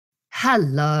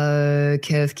Hello,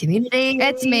 Curve community.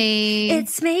 It's me.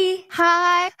 It's me.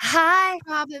 Hi. Hi.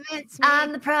 Problem, it's me.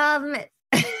 And the problem is...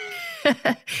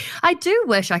 I do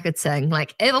wish I could sing,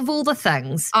 like, of all the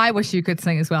things. I wish you could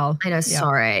sing as well. I know,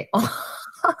 sorry.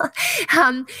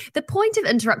 The point of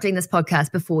interrupting this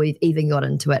podcast before we've even got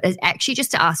into it is actually just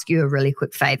to ask you a really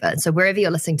quick favor. So wherever you're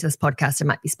listening to this podcast, it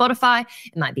might be Spotify,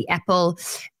 it might be Apple.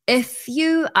 If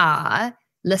you are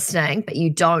listening, but you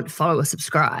don't follow or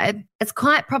subscribe, it's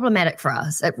quite problematic for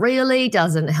us. It really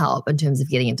doesn't help in terms of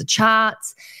getting into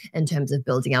charts, in terms of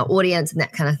building our audience and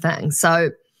that kind of thing.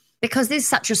 So because there's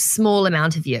such a small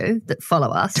amount of you that follow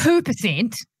us.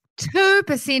 2%.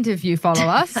 2% of you follow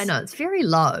us. I know, it's very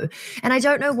low. And I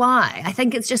don't know why. I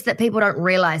think it's just that people don't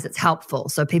realize it's helpful.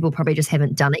 So people probably just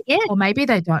haven't done it yet. Or maybe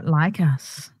they don't like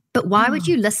us. But why would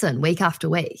you listen week after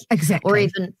week? Exactly. Or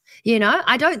even,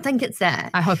 I don't think it's that.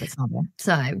 I hope it's not there.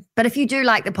 So, but if you do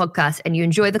like the podcast and you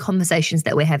enjoy the conversations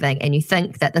that we're having and you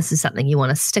think that this is something you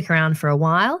want to stick around for a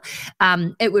while,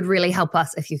 it would really help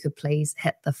us if you could please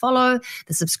hit the follow,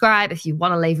 the subscribe. If you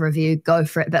want to leave a review, go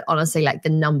for it. But honestly, like the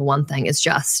number one thing is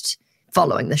just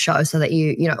following the show so that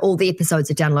you all the episodes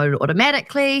are downloaded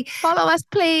automatically. Follow us,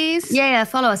 please. Yeah,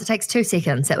 follow us. It takes 2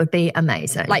 seconds. That would be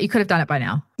amazing. Like you could have done it by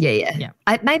now. Yeah.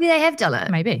 Maybe they have done it.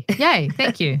 Maybe. Yay.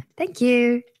 Thank you. Thank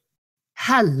you.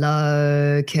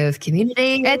 Hello, Curve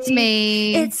community. It's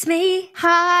me. It's me.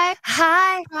 Hi.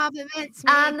 Hi. Problem, it's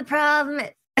me. And the problem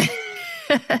is...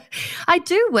 I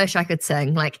do wish I could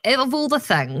sing, like, of all the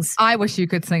things. I wish you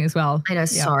could sing as well. I know,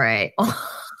 sorry.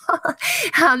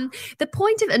 The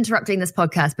point of interrupting this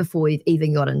podcast before we've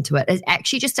even got into it is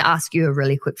actually just to ask you a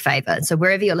really quick favor. So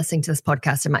wherever you're listening to this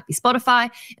podcast, it might be Spotify,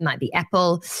 it might be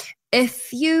Apple.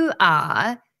 If you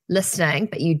are listening,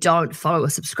 but you don't follow or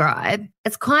subscribe,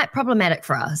 it's quite problematic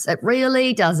for us. It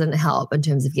really doesn't help in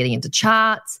terms of getting into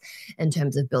charts, in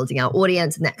terms of building our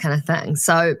audience and that kind of thing.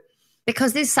 So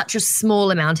because there's such a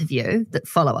small amount of you that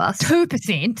follow us.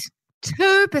 2%.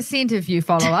 2% of you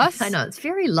follow us. I know, it's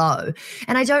very low.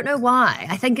 And I don't know why.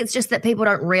 I think it's just that people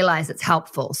don't realize it's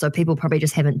helpful. So people probably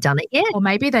just haven't done it yet. Or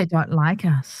maybe they don't like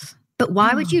us. But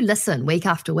why would you listen week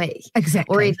after week?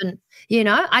 Exactly. Or even,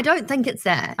 I don't think it's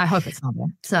that. I hope it's not there.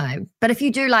 So, but if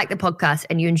you do like the podcast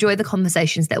and you enjoy the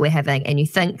conversations that we're having and you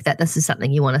think that this is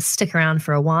something you want to stick around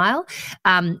for a while,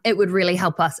 it would really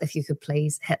help us if you could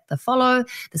please hit the follow,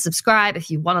 the subscribe.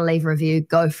 If you want to leave a review,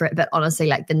 go for it. But honestly,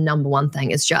 like the number one thing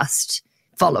is just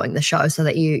following the show so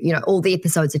that all the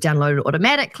episodes are downloaded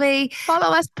automatically.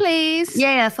 Follow us, please.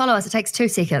 Yeah, follow us. It takes 2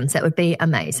 seconds. That would be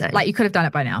amazing. Like you could have done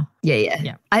it by now.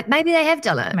 Yeah. Maybe they have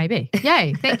done it. Maybe.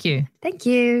 Yay. Thank you. Thank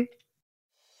you.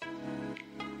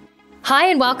 Hi,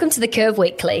 and welcome to the Curve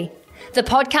Weekly, the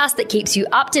podcast that keeps you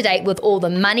up to date with all the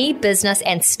money, business,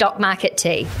 and stock market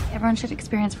tea. Everyone should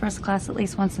experience first class at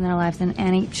least once in their lives, and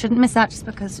Annie shouldn't miss out just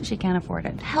because she can't afford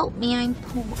it. Help me, I'm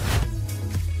poor.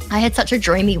 I had such a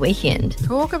dreamy weekend.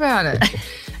 Talk about it.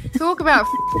 Talk about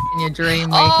your dream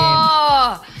weekend.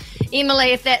 Oh,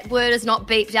 Emily, if that word is not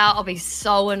beeped out, I'll be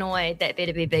so annoyed. That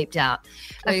better be beeped out.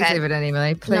 Please leave it in,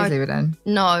 Emily. Please leave it in.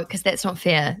 No, because that's not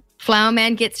fair. Flower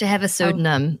Man gets to have a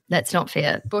pseudonym. Oh. That's not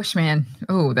fair. Bushman.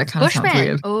 Oh, that kind of sounds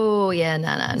weird. Oh, yeah,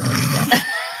 no.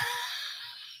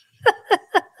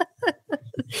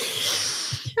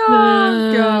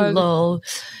 Oh, God. Lol.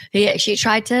 He actually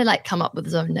tried to come up with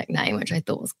his own nickname, which I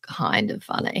thought was kind of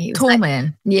funny. He was Tall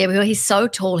man. Yeah, well, he's so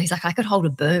tall. He's like, I could hold a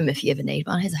boom if you ever need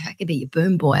one. He's like, I could be your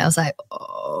boom boy. I was like,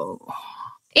 oh.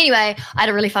 Anyway, I had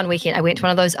a really fun weekend. I went to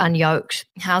one of those unyoked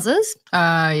houses.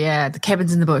 Yeah, the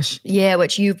cabins in the bush. Yeah,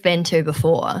 which you've been to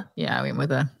before. Yeah, I went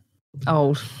with a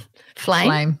old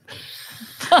flame.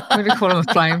 What do you call him,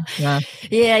 a flame? Yeah,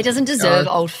 he doesn't deserve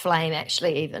old flame,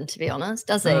 actually, even, to be honest,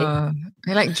 does he?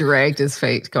 He dragged his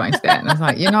feet going to that. And I was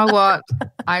like, you know what?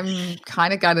 I'm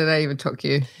kind of gutted I even took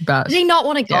you. But did he not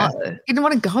want to go? He didn't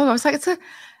want to go. I was like, it's a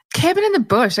cabin in the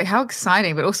bush. Like, how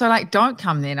exciting. But also, don't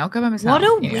come then. I'll go by myself.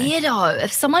 What a weirdo.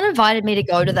 If someone invited me to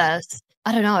go to this,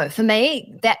 I don't know. For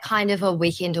me, that kind of a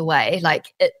weekend away,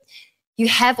 you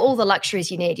have all the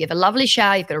luxuries you need. You have a lovely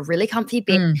shower. You've got a really comfy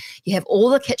bed. You have all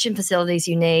the kitchen facilities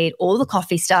you need, all the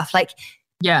coffee stuff.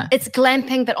 It's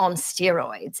glamping, but on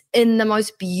steroids in the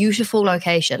most beautiful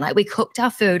location. We cooked our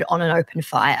food on an open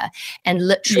fire and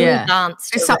literally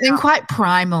danced. There's something quite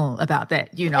primal about that,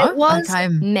 It was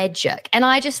magic. And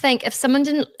I just think if someone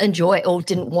didn't enjoy it or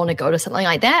didn't want to go to something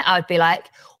like that, I would be like,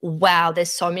 wow,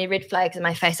 there's so many red flags in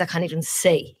my face I can't even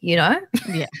see, Yeah.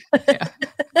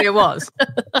 There was.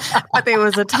 But there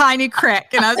was a tiny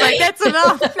crack and I was like, that's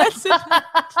enough. That's enough.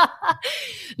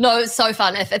 No, it's so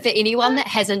fun. If for anyone that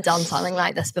hasn't done something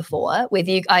like this before,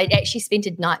 I actually spent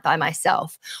a night by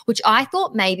myself, which I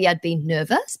thought maybe I'd be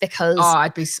nervous because. Oh, I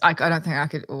don't think I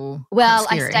could. Oh, well,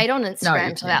 I stayed on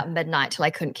Instagram till about midnight till I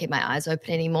couldn't keep my eyes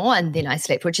open anymore. And then I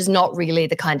slept, which is not really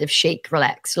the kind of chic,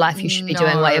 relaxed life you should be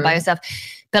doing while you're by yourself.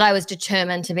 But I was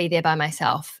determined to be there by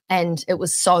myself. And it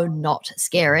was so not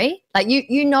scary. Like,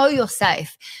 you know you're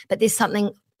safe, but there's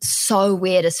something so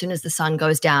weird as soon as the sun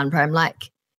goes down where I'm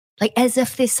like as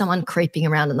if there's someone creeping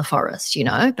around in the forest,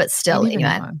 but still,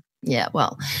 anyway. Yeah,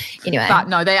 well, anyway. But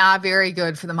no, they are very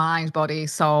good for the mind, body,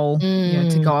 soul,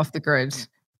 to go off the grid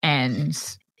and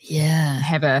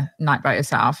have a night by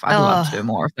yourself. I'd love to do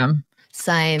more of them.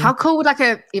 Same. How cool would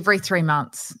every 3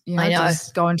 months, I know.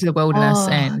 just go into the wilderness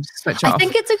and switch off. I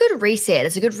think it's a good reset.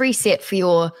 It's a good reset for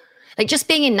your, just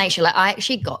being in nature. Like, I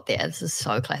actually got there. This is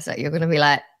so classic. You're going to be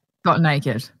like. Got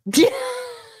naked. Yeah.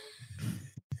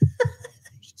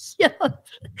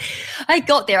 I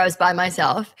got there. I was by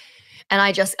myself. And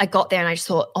I got there and I just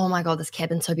thought, oh my God, this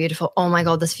cabin's so beautiful. Oh my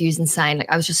God, this view's insane.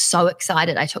 Like, I was just so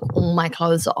excited. I took all my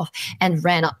clothes off and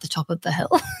ran up the top of the hill.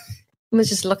 I was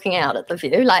just looking out at the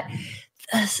view like,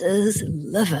 this is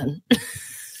living.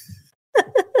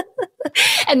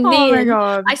 And then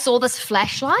I saw this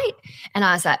flashlight and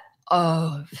I was like,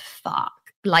 oh, fuck.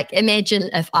 Like, imagine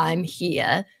if I'm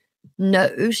here,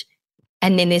 nude,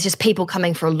 and then there's just people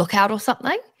coming for a lookout or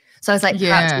something. So I was like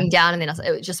crouching down, and then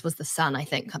it just was the sun, I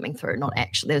think, coming through. Not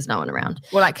actually, there was no one around.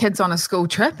 Well, like kids on a school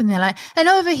trip, and they're like, and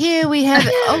over here we have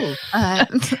a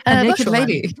naked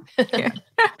lady.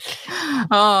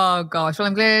 Oh gosh, well,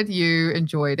 I'm glad you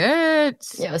enjoyed it.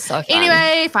 Yeah, it was so fun.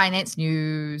 Anyway, finance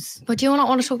news. But do you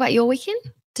want to talk about your weekend?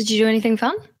 Did you do anything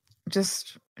fun?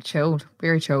 Just chilled,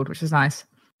 very chilled, which was nice.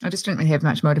 I just didn't really have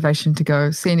much motivation to go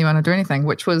see anyone or do anything,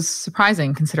 which was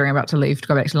surprising considering I'm about to leave to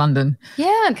go back to London.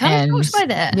 Yeah, I'm kind of shocked by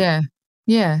that.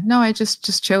 Yeah. No, I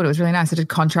just chilled. It was really nice. I did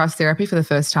contrast therapy for the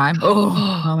first time. Oh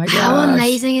my God. How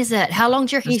amazing is it? How long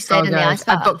do you reckon you stayed in the ice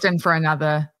bath? I booked in for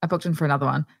another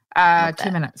one.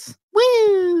 2 minutes.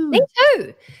 Woo! Me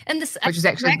too. And which is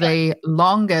actually the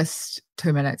longest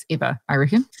 2 minutes ever, I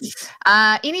reckon.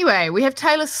 Anyway, we have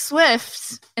Taylor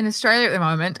Swift in Australia at the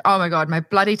moment. Oh my God, my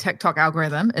bloody TikTok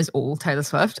algorithm is all Taylor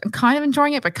Swift. I'm kind of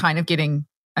enjoying it, but kind of getting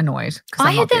annoyed.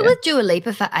 I had that with Dua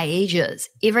Lipa for ages.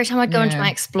 Every time I'd go into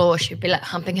my Explore, she'd be like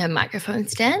humping her microphone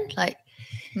stand, like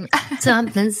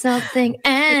something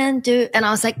and do. And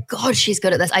I was like, God, she's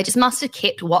good at this. I just must have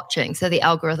kept watching. So the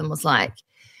algorithm was like,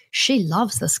 she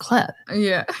loves this clip.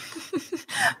 Yeah.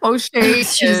 Well,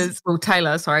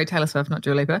 Taylor Swift, not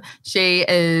Dua Lipa.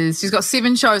 She's got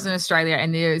 7 shows in Australia,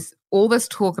 and there's all this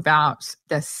talk about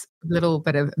this little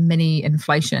bit of mini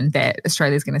inflation that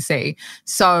Australia's going to see.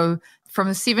 So from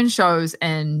the 7 shows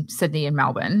in Sydney and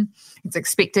Melbourne, it's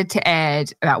expected to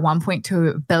add about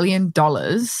 $1.2 billion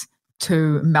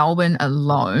to Melbourne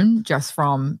alone, just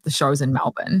from the shows in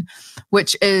Melbourne,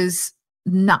 which is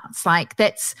nuts. Like,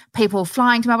 that's people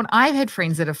flying to Melbourne. I've had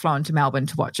friends that have flown to Melbourne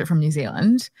to watch it from New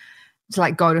Zealand, to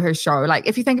like go to her show. Like,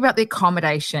 if you think about the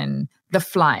accommodation, the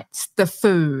flights, the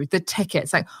food, the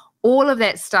tickets, like all of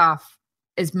that stuff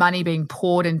is money being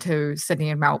poured into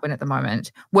Sydney and Melbourne at the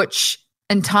moment, which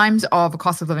in times of a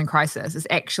cost of living crisis is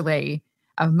actually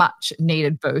a much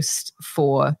needed boost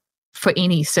for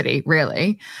any city,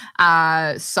 really.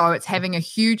 So it's having a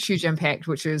huge impact,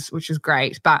 which is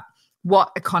great. But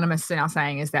what economists are now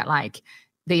saying is that like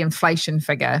the inflation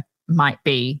figure might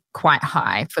be quite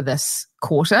high for this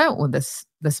quarter or this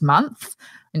month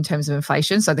in terms of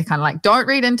inflation. So they're kind of like, don't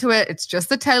read into it. It's just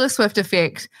the Taylor Swift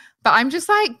effect. But I'm just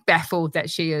like baffled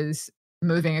that she is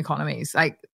moving economies.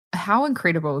 Like, how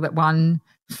incredible that one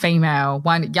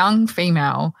young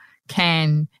female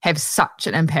can have such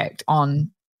an impact on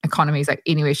economies, like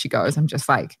anywhere she goes. I'm just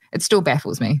like, it still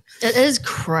baffles me. It is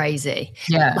crazy.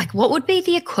 Yeah. Like, what would be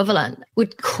the equivalent?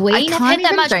 Would Queen have had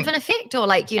that much of an effect? Or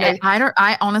like,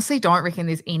 I honestly don't reckon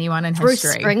there's anyone in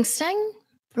history. Bruce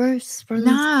Springsteen?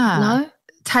 No?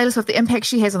 Taylor Swift, the impact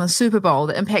she has on the Super Bowl,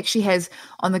 the impact she has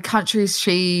on the countries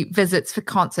she visits for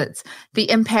concerts, the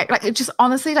impact, like, it just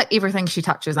honestly, like everything she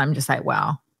touches, I'm just like,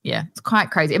 wow. Yeah, it's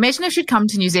quite crazy. Imagine if she'd come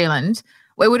to New Zealand.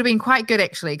 Well, it would have been quite good,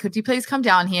 actually. Could you please come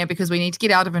down here because we need to get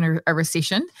out of a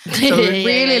recession? So we'd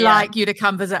really like you to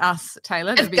come visit us,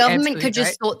 Taylor. If government could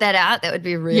just sort that out, that would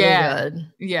be really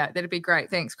good. Yeah, that'd be great.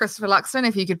 Thanks. Christopher Luxon,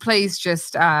 if you could please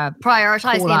just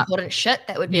prioritise the important shit,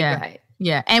 that would be great.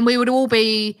 Yeah, and we would all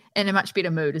be in a much better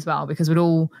mood as well because we'd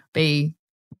all be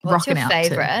rocking out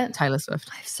to Taylor Swift.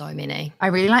 I have so many. I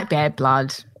really like Bad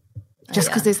Blood. just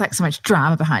because there's like so much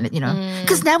drama behind it, you know,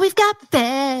 because now we've got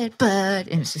Bad Blood,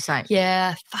 and it's just like,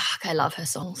 yeah, fuck, I love her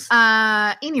songs.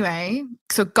 Anyway,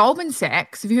 so Goldman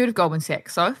Sachs, have you heard of Goldman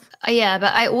Sachs, Soph? Yeah,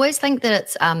 but I always think that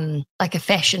it's like a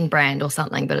fashion brand or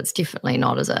something, but it's definitely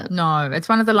not, is it? No, it's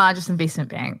one of the largest investment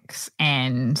banks,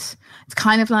 and it's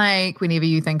kind of like whenever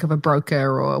you think of a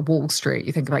broker or Wall Street,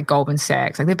 you think of like Goldman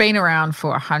Sachs. Like they've been around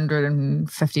for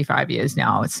 155 years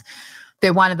now.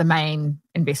 They're one of the main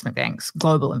investment banks,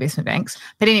 global investment banks.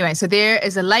 But anyway, so there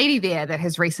is a lady there that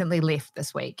has recently left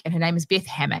this week, and her name is Beth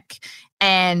Hammack,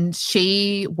 and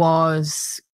she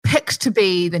was picked to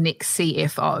be the next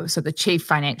CFO, so the Chief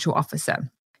Financial Officer.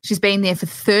 She's been there for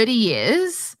 30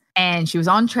 years, and she was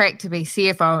on track to be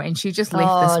CFO, and she just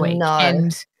left this week. No.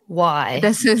 And why?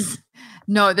 This is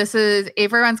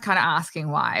everyone's kind of asking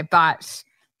why, but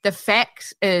the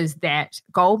fact is that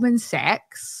Goldman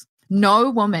Sachs, no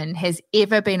woman has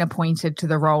ever been appointed to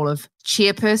the role of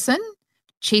chairperson,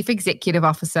 chief executive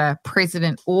officer,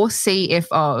 president, or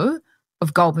CFO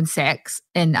of Goldman Sachs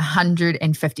in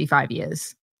 155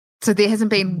 years. So there hasn't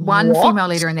been one female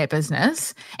leader in that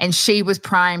business, and she was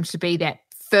primed to be that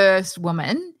first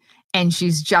woman, and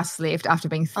she's just left after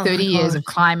being 30 years of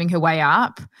climbing her way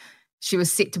up. She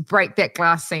was set to break that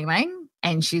glass ceiling,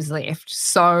 and she's left.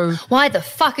 So why the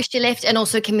fuck is she left? And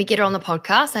also, can we get her on the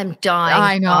podcast? I'm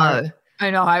dying. I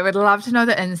know. I would love to know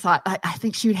the insight. I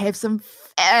think she would have some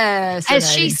fascinating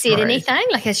Has she said stories. anything?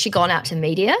 Like, has she gone out to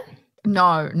media?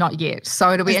 No, not yet.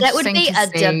 So it'll be that would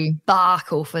interesting be to see.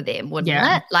 Debacle for them, wouldn't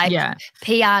it? Like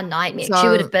PR nightmare. So, she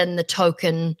would have been the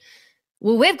token.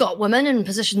 Well, we've got women in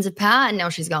positions of power, and now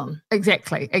she's gone.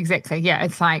 Exactly. Yeah,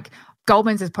 it's like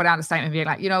Goldman's has put out a statement being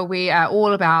like, you know, we are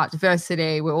all about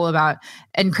diversity. We're all about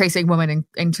increasing women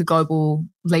into global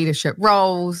leadership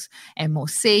roles and more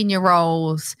senior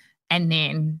roles. And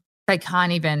then they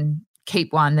can't even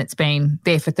keep one that's been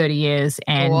there for 30 years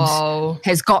and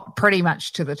has got pretty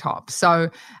much to the top. So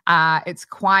it's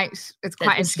quite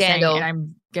interesting. Scandal. And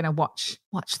I'm going to watch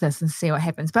this and see what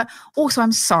happens. But also,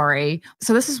 I'm sorry.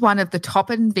 So this is one of the top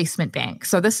investment banks.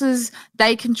 So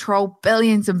they control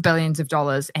billions and billions of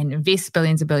dollars and invest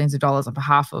billions and billions of dollars on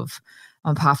behalf of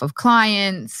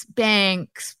clients,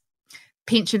 banks,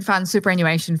 pension funds,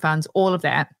 superannuation funds, all of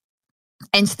that.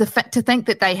 And to think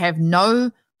that they have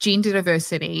no gender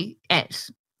diversity at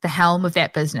the helm of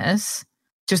that business,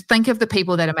 just think of the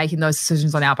people that are making those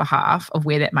decisions on our behalf of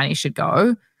where that money should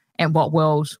go and what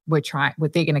world what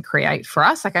they're going to create for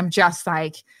us. Like, I'm just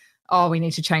like, oh, we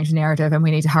need to change the narrative and we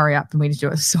need to hurry up and we need to do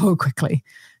it so quickly.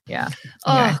 Yeah.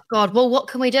 Anyway. Oh God. Well, what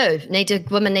can we do?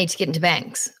 Women need to get into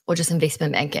banks or just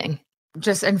investment banking?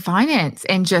 Just in finance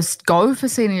and just go for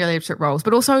senior leadership roles,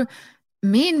 but also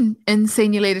men in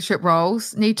senior leadership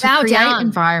roles need to create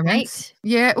environments. Right?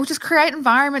 Yeah, or just create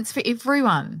environments for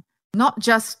everyone, not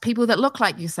just people that look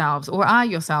like yourselves or are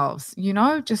yourselves, you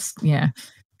know,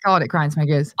 God, it grinds my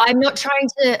gears. I'm not trying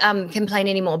to complain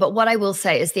anymore, but what I will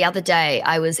say is the other day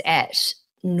I was at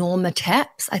Norma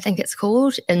Taps, I think it's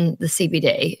called, in the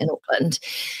CBD in Auckland,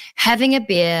 having a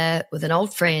beer with an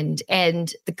old friend,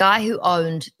 and the guy who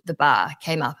owned the bar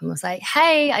came up and was like,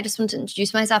 hey, I just want to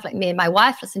introduce myself. Like, me and my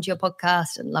wife listen to your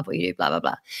podcast and love what you do, blah, blah,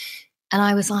 blah. And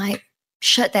I was like,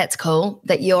 shit, that's cool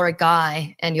that you're a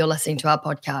guy and you're listening to our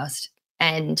podcast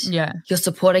and you're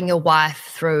supporting your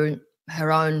wife through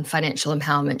her own financial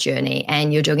empowerment journey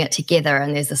and you're doing it together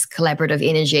and there's this collaborative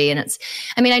energy. And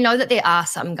I know that there are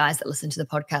some guys that listen to the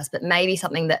podcast, but maybe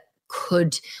something that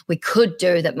we could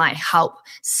do that might help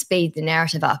speed the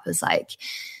narrative up is like,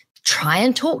 try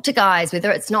and talk to guys,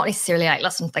 whether it's not necessarily like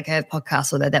listen to the Curve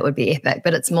podcast, although that would be epic,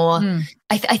 but it's more,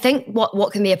 I think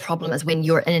what can be a problem is when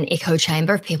you're in an echo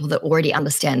chamber of people that already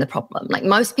understand the problem. Like,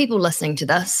 most people listening to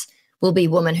this will be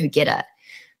women who get it.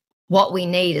 What we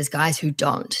need is guys who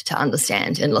don't, to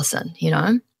understand and listen, you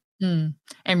know?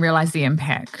 And realize the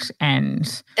impact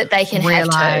and that they can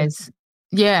realize, have to.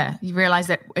 Yeah, you realize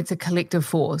that it's a collective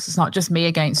force. It's not just me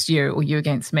against you or you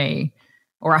against me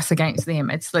or us against them.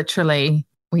 It's literally,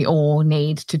 we all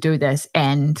need to do this.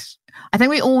 And I think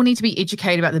we all need to be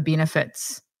educated about the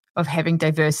benefits of having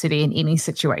diversity in any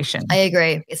situation. I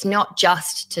agree. It's not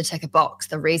just to tick a box.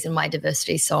 The reason why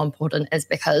diversity is so important is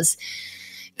because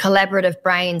collaborative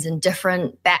brains and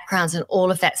different backgrounds and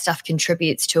all of that stuff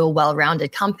contributes to a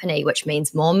well-rounded company, which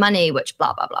means more money, which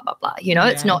blah, blah, blah, blah, blah. You know,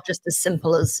 It's not just as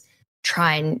simple as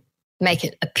try and make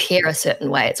it appear a certain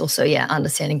way. It's also,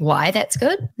 understanding why that's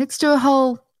good. Let's do a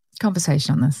whole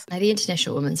conversation on this. Maybe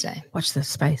International Women's Day. Watch this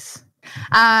space.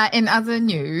 In other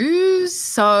news,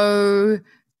 so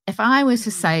if I was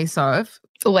to say so...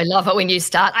 Oh, I love it when you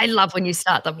start. I love when you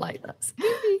start them like this.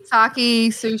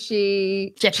 Sake,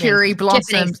 sushi, cherry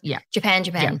blossoms. Japan.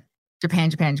 Yeah.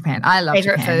 Japan. I love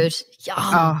Favorite Japan. food. Yum.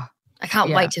 Oh, I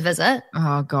can't wait to visit.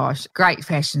 Oh gosh, great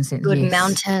fashion sense. Good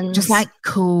mountains. Just like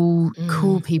cool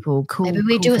people. Maybe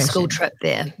we do a fashion. school trip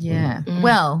there. Yeah.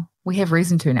 Well, we have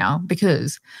reason to now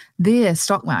because their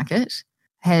stock market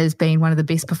has been one of the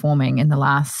best performing in the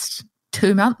last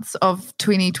 2 months of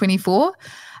 2024.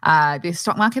 Their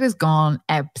stock market has gone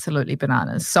absolutely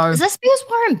bananas. So is this because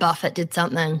Warren Buffett did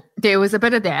something? There was a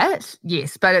bit of that,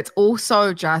 yes, but it's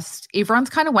also just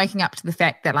everyone's kind of waking up to the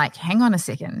fact that, like, hang on a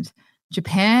second,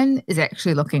 Japan is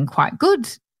actually looking quite good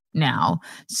now.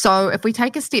 So if we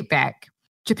take a step back,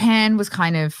 Japan was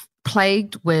kind of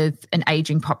plagued with an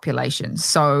aging population.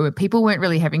 So people weren't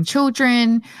really having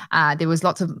children. There was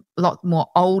lot more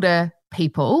older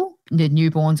people, the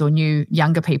newborns or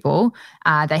younger people.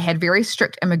 They had very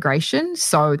strict immigration,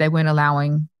 so they weren't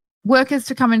allowing workers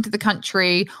to come into the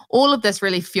country. All of this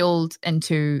really fueled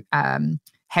into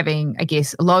having, I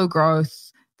guess, low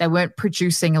growth. They weren't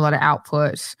producing a lot of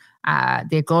output.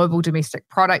 Their global domestic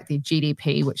product, their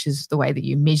GDP, which is the way that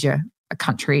you measure a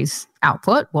country's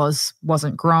output,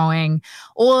 wasn't growing.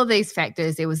 All of these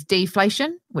factors, there was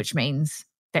deflation, which means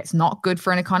that's not good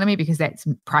for an economy because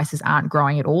prices aren't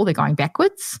growing at all. They're going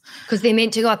backwards. Because they're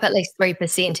meant to go up at least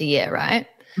 3% a year, right?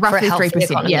 Roughly 3%,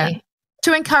 economy. yeah.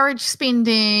 To encourage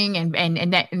spending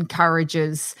and that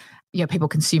encourages people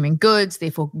consuming goods,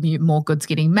 therefore more goods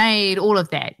getting made. All of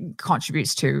that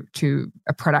contributes to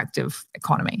a productive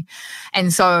economy.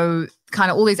 And so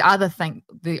kind of all these other things,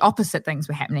 the opposite things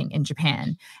were happening in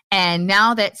Japan. And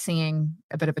now that's seeing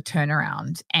a bit of a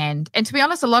turnaround. And to be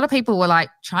honest, a lot of people were like,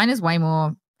 China's way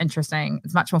more interesting.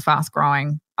 It's much more fast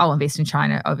growing. I'll invest in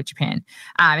China over Japan.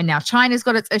 And now China's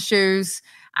got its issues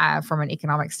from an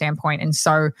economic standpoint. And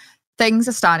so things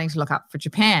are starting to look up for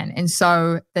Japan. And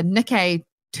so the Nikkei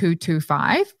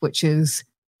 225,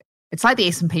 it's like the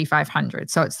S&P 500.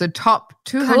 So it's the top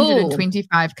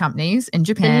 225 companies in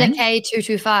Japan. The Nikkei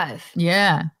 225.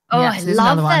 Yeah. Oh, yeah, I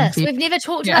love this. We've never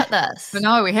talked about this.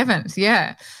 No, we haven't.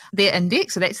 Yeah. Their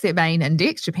index, so that's their main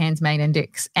index, Japan's main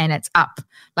index, and it's up,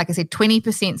 like I said,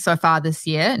 20% so far this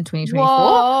year in 2024.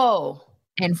 Whoa.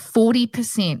 And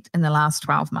 40% in the last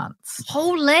 12 months.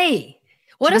 Holy.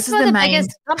 What is the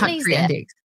biggest companies there?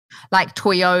 Index. Like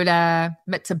Toyota,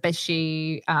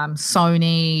 Mitsubishi,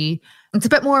 Sony. It's a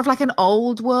bit more of like an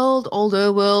older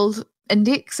world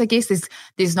index, I guess.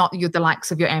 There's not the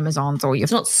likes of your Amazons or your...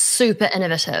 It's not super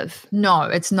innovative. No,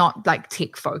 it's not like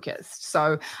tech focused.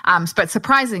 So, but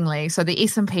surprisingly, so the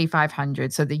S&P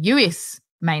 500, so the US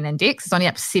main index is only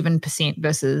up 7%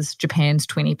 versus Japan's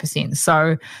 20%.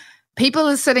 So people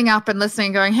are sitting up and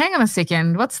listening going, hang on a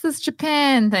second, what's this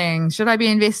Japan thing? Should I be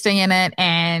investing in it?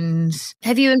 And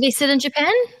have you invested in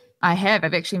Japan? I have.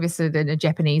 I've actually invested in a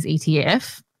Japanese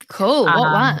ETF. Cool. What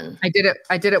one? I did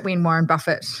it when Warren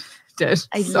Buffett did.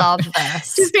 I love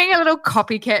this. Just being a little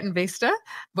copycat investor,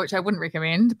 which I wouldn't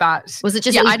recommend. But was it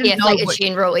just ETF, like a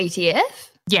general ETF?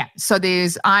 Yeah. So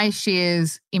there's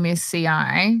iShares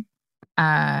MSCI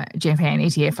Japan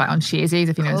ETF, like on Sharesies,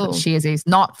 if you know what Sharesies,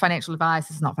 not financial advice.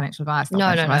 It's not financial advice.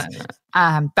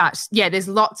 No. But yeah, there's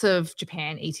lots of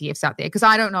Japan ETFs out there because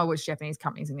I don't know which Japanese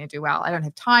companies are going to do well. I don't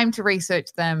have time to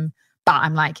research them, but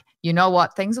I'm like, you know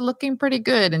what? Things are looking pretty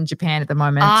good in Japan at the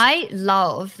moment. I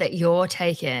love that you're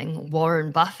taking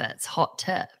Warren Buffett's hot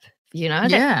tip.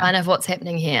 That's kind of what's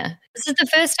happening here. This is the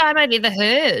first time I've ever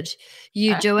heard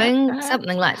you doing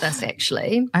something like this,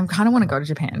 actually. I kind of want to go to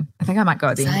Japan. I think I might go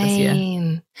at the end of this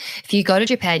year. If you go to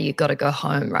Japan, you've got to go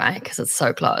home, right? Because it's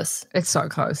so close. It's so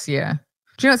close, yeah.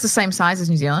 Do you know it's the same size as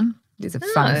New Zealand? There's a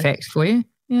fun fact for you.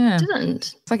 Yeah.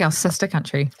 Didn't. It's like our sister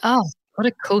country. Oh, what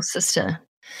a cool sister.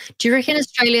 Do you reckon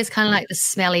Australia's kind of like the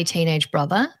smelly teenage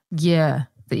brother? Yeah,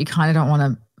 that you kind of don't want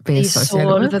to be associated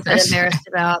sort with. of a bit embarrassed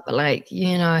about, but like, he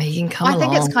can come along. I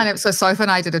think it's kind of, so Sophie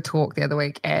and I did a talk the other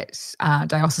week at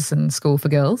Diocesan School for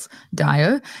Girls,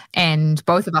 DIO, and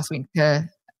both of us went to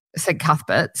St.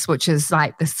 Cuthbert's, which is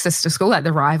like the sister school, like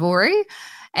the rivalry.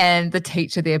 And the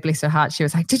teacher there, bless her heart, she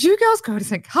was like, did you girls go to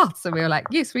St. Cuth's? And we were like,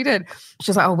 yes, we did. She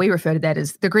was like, oh, we refer to that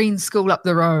as the green school up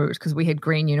the road because we had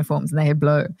green uniforms and they had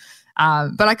blue.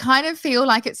 But I kind of feel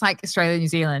like it's like Australia, New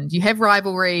Zealand. You have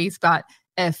rivalries, but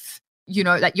if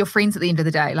like your friends at the end of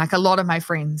the day, like a lot of my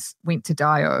friends went to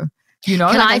DIO, Can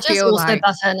I just also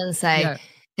butt in and say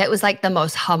that was like the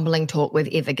most humbling talk we've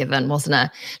ever given, wasn't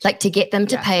it? Like to get them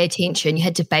to pay attention, you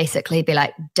had to basically be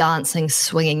like dancing,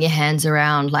 swinging your hands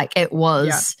around. Like it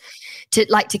was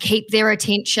to keep their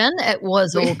attention, it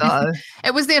was all go.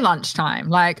 It was their lunchtime.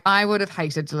 Like, I would have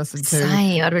hated to listen to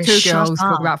Same. I'd been two shut girls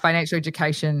up. talk about financial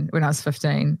education when I was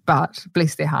 15, but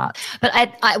bless their hearts. But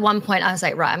at one point I was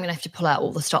like, right, I'm going to have to pull out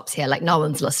all the stops here. Like, no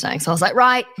one's listening. So I was like,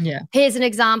 right, here's an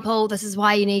example. This is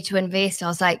why you need to invest. I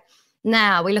was like,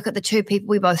 now we look at the two people.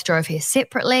 We both drove here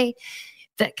separately.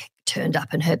 Vic turned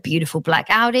up in her beautiful black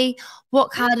Audi.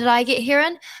 What car did I get here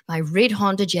in? My red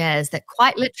Honda Jazz that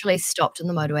quite literally stopped on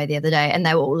the motorway the other day. And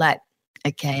they were all like,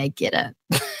 okay, I get it.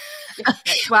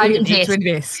 That's why you need to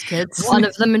invest, kids. One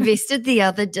of them invested, the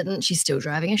other didn't. She's still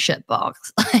driving a shit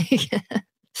box.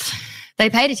 They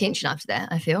paid attention after that,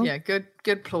 I feel. Yeah,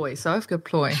 good ploy, Soph, good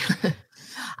ploy.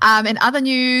 In other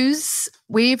news,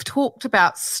 we've talked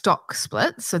about stock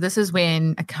splits. So this is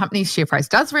when a company's share price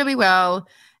does really well,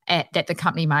 that the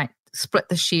company might split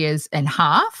the shares in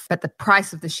half, but the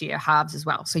price of the share halves as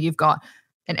well. So you've got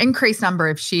an increased number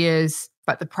of shares,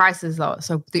 but the price is lower.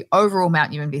 So the overall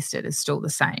amount you invested is still the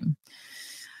same.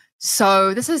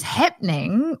 So this is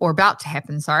happening, or about to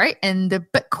happen, in the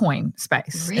Bitcoin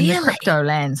space, in the crypto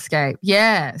landscape.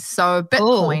 Yeah. So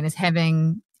Bitcoin is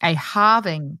having a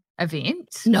halving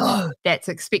event. No. That's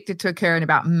expected to occur in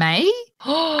about May.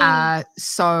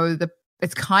 So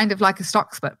it's kind of like a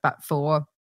stock split, but for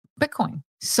Bitcoin.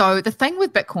 So the thing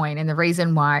with Bitcoin and the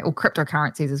reason why, or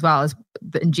cryptocurrencies as well as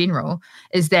in general,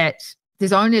 is that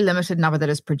there's only a limited number that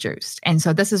is produced. And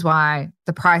so this is why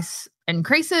the price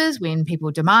increases when people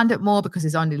demand it more, because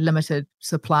there's only limited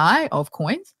supply of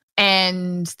coins.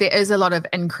 And there is a lot of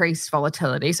increased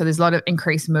volatility. So there's a lot of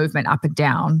increased movement up and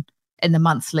down in the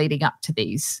months leading up to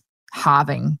these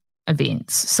halving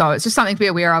events. So it's just something to be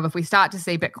aware of. If we start to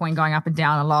see Bitcoin going up and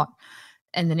down a lot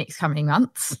in the next coming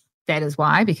months, that is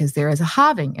why, because there is a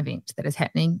halving event that is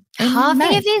happening.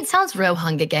 Halving event sounds real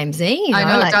Hunger Games-y. I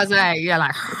know, it does. Yeah,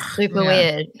 like super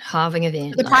weird halving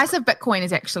event. The price of Bitcoin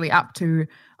is actually up to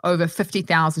over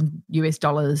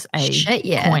 $50,000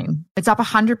 a coin. It's up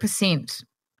 100%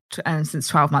 since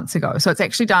 12 months ago. So it's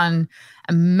actually done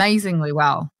amazingly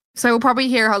well. So we'll probably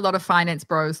hear a lot of finance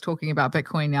bros talking about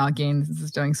Bitcoin now again. This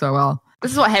is doing so well.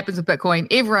 This is what happens with Bitcoin.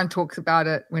 Everyone talks about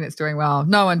it when it's doing well.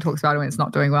 No one talks about it when it's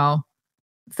not doing well.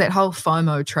 It's that whole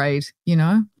FOMO trade,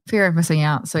 fear of missing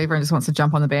out. So everyone just wants to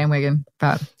jump on the bandwagon.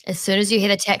 But as soon as you hear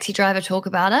the taxi driver talk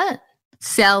about it,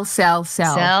 sell. Sell.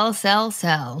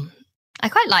 I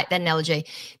quite like that analogy.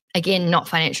 Again, not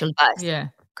financial advice. Yeah,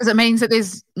 because it means that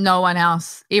there's no one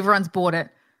else. Everyone's bought it.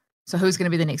 So who's going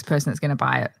to be the next person that's going to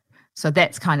buy it? So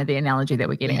that's kind of the analogy that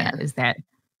we're getting at, is that,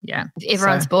 if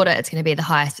everyone's bought it, it's going to be the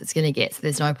highest it's going to get. So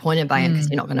there's no point in buying it because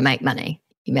you're not going to make money.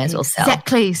 You may as well sell.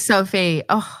 Exactly, Sophie.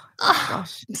 Oh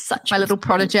gosh, such my little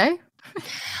protege.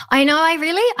 I know.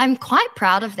 I'm quite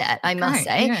proud of that, I must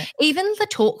say. Yeah. Even the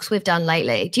talks we've done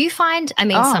lately, do you find,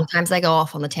 sometimes they go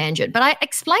off on the tangent, but I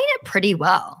explain it pretty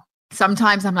well.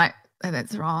 Sometimes I'm like, oh,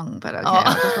 that's wrong, but okay,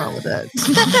 I'll just roll with it.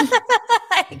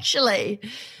 Actually.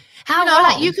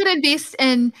 Like you could invest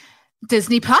in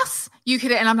Disney Plus. You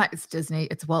could, and I'm like, it's Disney,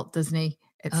 it's Walt Disney.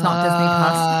 It's not Disney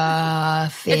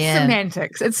Plus. Fair. It's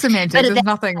semantics. There's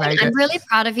nothing like it. I'm really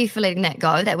proud of you for letting that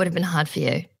go. That would have been hard for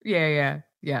you. Yeah.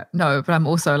 No, but I'm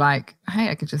also like, hey,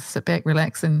 I could just sit back,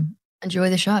 relax, and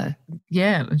enjoy the show.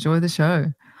 Yeah, enjoy the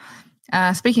show.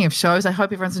 Speaking of shows, I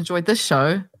hope everyone's enjoyed this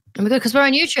show. Oh my God, because we're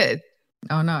on YouTube.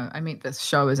 Oh no, I mean this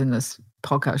show is in this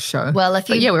podcast show. Well, if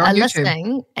you are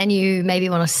listening and you maybe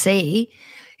want to see,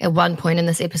 at one point in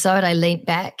this episode, I leaned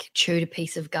back, chewed a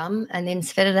piece of gum, and then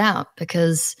spit it out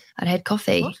because I'd had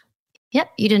coffee. What?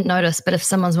 Yep, you didn't notice, but if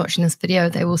someone's watching this video,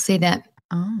 they will see that.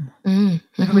 Oh. They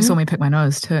probably saw me pick my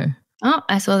nose too. Oh,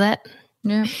 I saw that.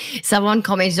 Yeah. Someone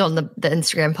commented on the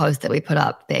Instagram post that we put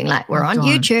up being like, we're on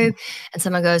YouTube. And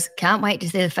someone goes, can't wait to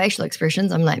see the facial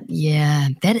expressions. I'm like, yeah,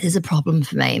 that is a problem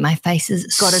for me. My face is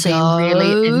got to be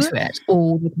really into it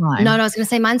all the time. No, I was going to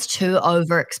say mine's too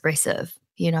over-expressive.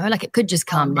 Like it could just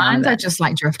calm down. Mine's I just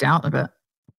like drift out a bit.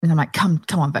 And I'm like, come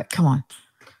on, Vic, come on.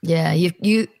 Yeah,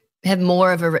 you have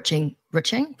more of a resting,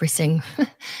 but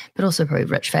also probably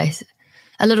rich face.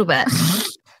 A little bit.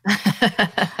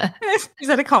 Is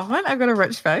that a compliment? I've got a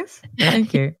rich face.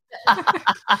 Thank you.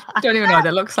 Don't even know what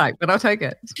that looks like, but I'll take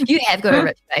it. You have got a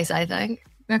rich face, I think.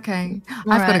 Okay.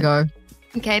 I've got to go.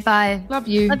 Okay, bye. Love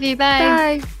you. Love you,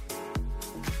 bye. Bye.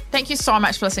 Thank you so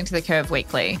much for listening to The Curve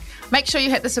Weekly. Make sure you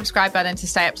hit the subscribe button to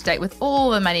stay up to date with all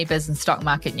the money, biz and stock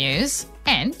market news.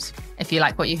 And if you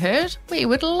like what you heard, we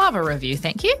would love a review.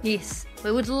 Thank you. Yes,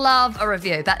 we would love a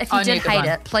review. But if you did hate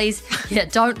it, please,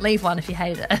 don't leave one if you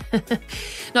hate it.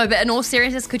 No, but in all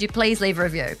seriousness, could you please leave a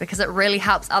review? Because it really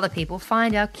helps other people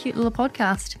find our cute little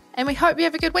podcast. And we hope you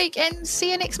have a good week and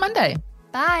see you next Monday.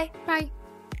 Bye. Bye.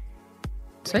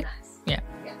 Sweet. Nice.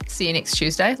 See you next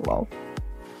Tuesday. Lol.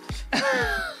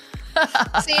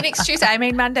 See you next Tuesday. I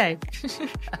mean Monday.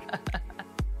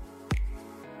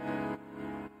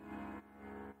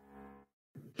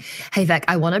 Hey, Vic,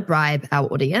 I want to bribe our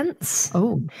audience.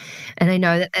 Oh. And I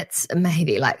know that that's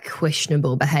maybe like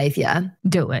questionable behavior.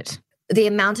 Do it. The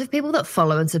amount of people that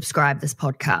follow and subscribe this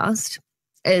podcast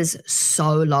is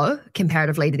so low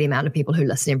comparatively to the amount of people who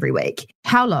listen every week.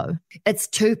 How low? It's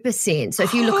 2%. So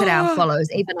if you look at our follows,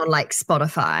 even on like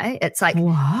Spotify, it's like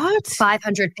what?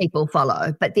 500 people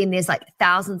follow, but then there's like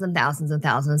thousands and thousands and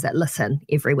thousands that listen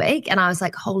every week. And I was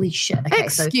like, holy shit. Okay,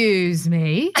 Excuse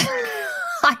me.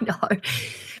 I know.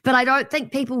 But I don't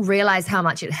think people realize how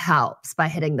much it helps by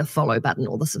hitting the follow button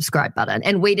or the subscribe button.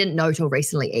 And we didn't know till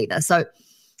recently either. So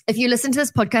if you listen to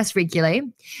this podcast regularly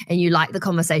and you like the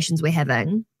conversations we're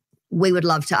having, we would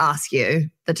love to ask you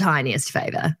the tiniest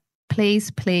favor.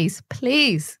 Please, please,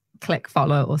 please click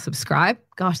follow or subscribe.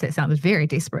 Gosh, that sounded very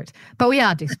desperate, but we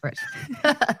are desperate.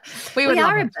 we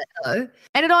are a bit though.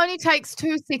 And it only takes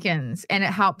 2 seconds and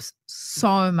it helps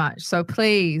so much. So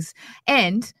please.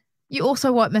 And you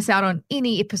also won't miss out on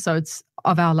any episodes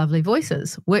of our lovely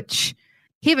voices, which,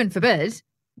 heaven forbid,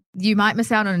 you might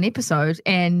miss out on an episode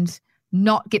and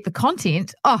not get the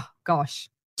content. Oh, gosh.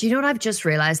 Do you know what I've just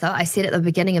realized, though? I said at the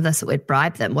beginning of this that we'd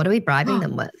bribe them. What are we bribing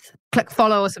them with? Click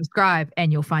follow or subscribe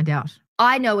and you'll find out.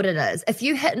 I know what it is. If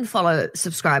you hit and follow,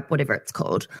 subscribe, whatever it's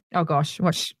called. Oh, gosh.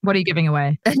 What are you giving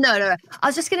away? No. I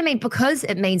was just going to mean because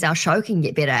it means our show can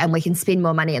get better and we can spend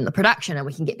more money in the production and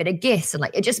we can get better guests. And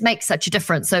like it just makes such a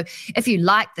difference. So if you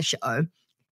like the show,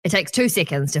 it takes 2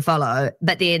 seconds to follow.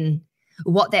 But then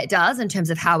what that does in terms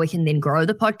of how we can then grow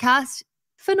the podcast,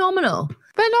 phenomenal.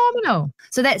 Phenomenal.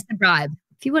 So that's the bribe.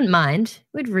 If you wouldn't mind,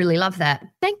 we'd really love that.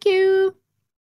 Thank you.